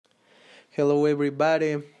Hello,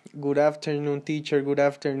 everybody. Good afternoon, teacher. Good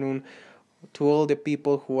afternoon to all the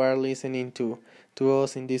people who are listening to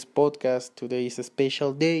us in this podcast. Today is a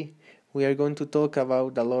special day. We are going to talk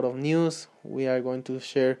about a lot of news. We are going to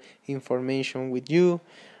share information with you.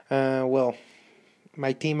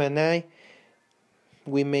 My team and I,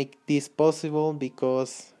 we make this possible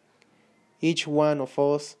because each one of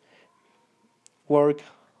us work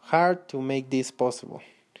hard to make this possible.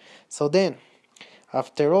 So then,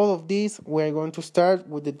 after all of this, we are going to start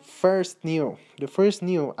with the first news. The first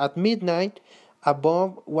news: at midnight, a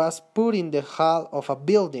bomb was put in the hall of a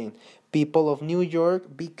building. People of New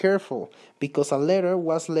York, be careful, because a letter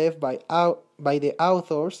was left by the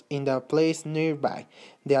authors in a place nearby.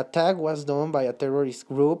 The attack was done by a terrorist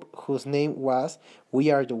group whose name was We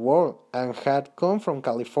Are the World and had come from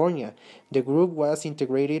California. The group was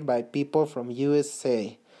integrated by people from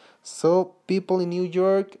USA. So, people in New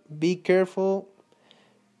York, be careful.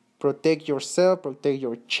 Protect yourself, protect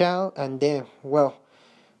your child, and then,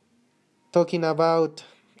 talking about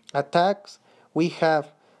attacks, we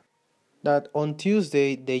have that on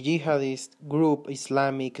Tuesday, the jihadist group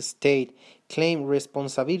Islamic State claimed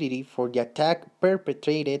responsibility for the attack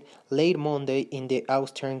perpetrated late Monday in the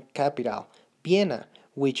Austrian capital, Vienna,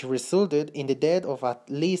 which resulted in the death of at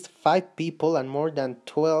least 5 people and more than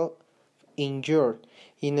 12 injured.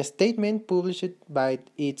 In a statement published by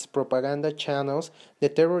its propaganda channels, the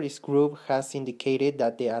terrorist group has indicated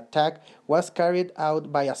that the attack was carried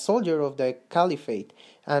out by a soldier of the caliphate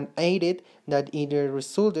and added that it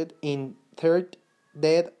resulted in 30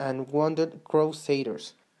 dead and wounded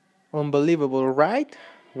crusaders. Unbelievable, right?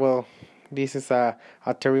 Well, this is a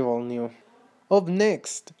terrible news. Up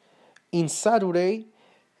next, in Saturday,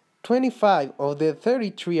 25 of the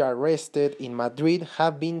 33 arrested in Madrid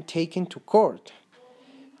have been taken to court.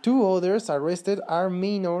 2 others arrested are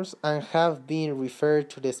minors and have been referred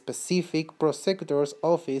to the specific prosecutor's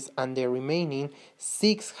office, and the remaining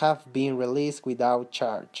 6 have been released without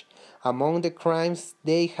charge. Among the crimes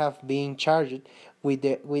they have been charged with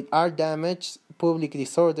are damage, public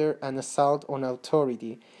disorder, and assault on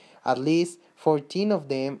authority. At least 14 of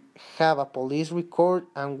them have a police record,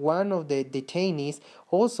 and one of the detainees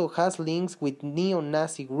also has links with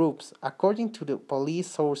neo-Nazi groups, according to the police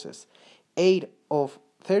sources. 8 of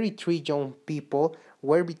 33 young people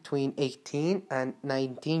were between 18 and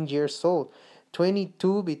 19 years old,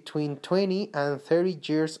 22 between 20 and 30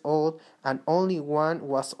 years old, and only 1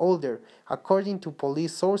 was older. According to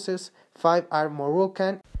police sources, 5 are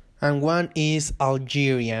Moroccan and 1 is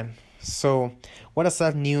Algerian. So, what a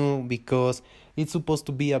sad news, because it's supposed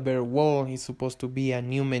to be a better world, it's supposed to be a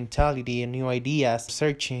new mentality, a new ideas,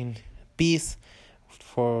 searching peace,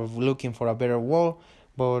 for looking for a better world,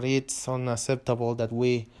 but it's unacceptable that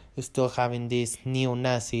we still having these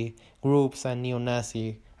neo-Nazi groups and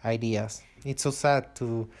neo-Nazi ideas. It's so sad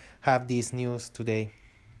to have this news today.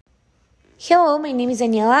 Hello, my name is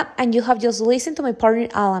Daniela, and you have just listened to my partner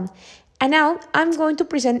Alan. And now I'm going to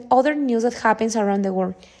present other news that happens around the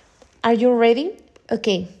world. Are you ready?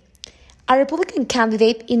 Okay. A Republican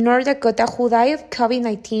candidate in North Dakota who died of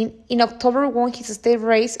COVID-19 in October won his state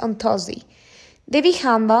race on Thursday. David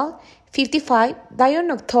Handel, 55, died on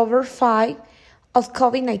October 5 of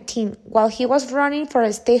COVID-19 while he was running for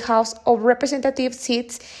a state House of Representatives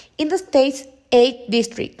seats in the state's 8th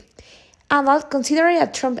district. Handel, considered a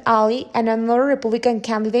Trump ally, and another Republican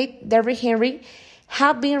candidate, Derrick Henry,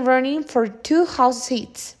 have been running for 2 House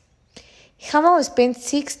seats. Handel spent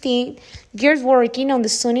 16 years working on the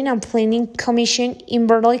Zoning and Planning Commission in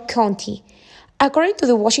Berkeley County. According to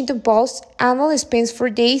the Washington Post, Handel spent 4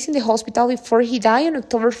 days in the hospital before he died on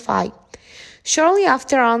October 5. Shortly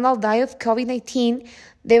after Handel died of COVID-19,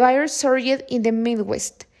 the virus surged in the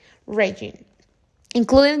Midwest region,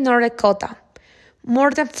 including North Dakota. More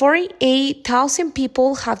than 48,000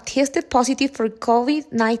 people have tested positive for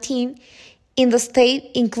COVID-19 in the state,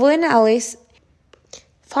 including at least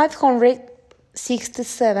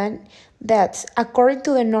 567 deaths, according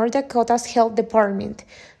to the North Dakota's Health Department.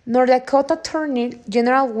 North Dakota Attorney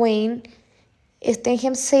General Wayne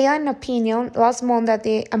Stenham said in an opinion last month that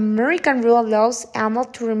the American rule allows Handel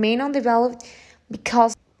to remain on the ballot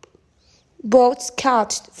because votes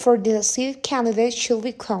cast for the deceased candidate should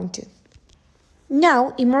be counted.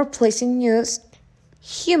 Now, in more pleasant news,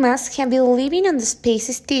 humans have been living on the space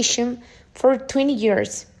station for 20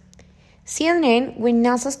 years. CNN, with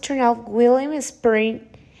NASA astronaut William Spirin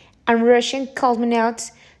and Russian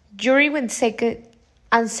cosmonauts Yuri Vensekin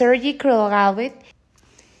and Sergei Krylov,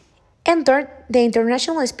 entered the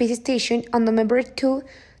International Space Station on November 2,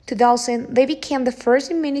 2000. They became the first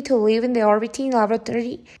in many to live in the orbiting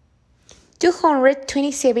laboratory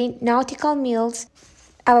 227 nautical miles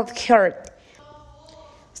About Earth.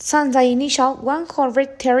 Since the initial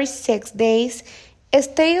 136 days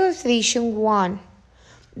state of Station 1,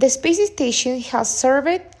 the space station has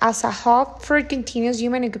served as a hub for continuous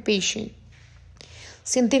human occupation,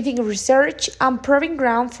 scientific research, and proving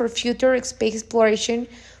ground for future space exploration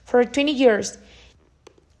for 20 years.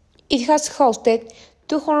 It has hosted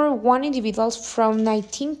 201 individuals from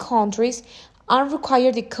 19 countries and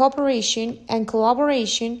required the cooperation and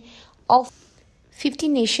collaboration of 50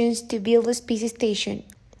 nations to build the space station.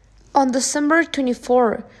 On December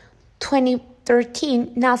 24,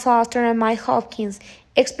 2013, NASA astronaut Mike Hopkins,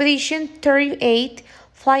 Expedition 38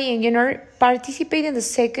 flight engineer, participated in the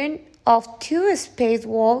second of two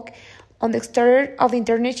spacewalks on the exterior of the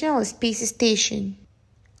International Space Station.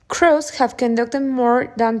 Crews have conducted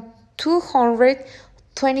more than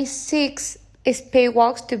 226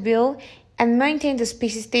 spacewalks to build and maintain the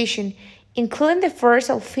space station, including the first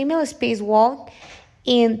all-female spacewalk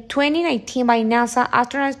in 2019 by NASA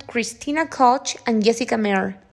astronauts Christina Koch and Jessica Meir.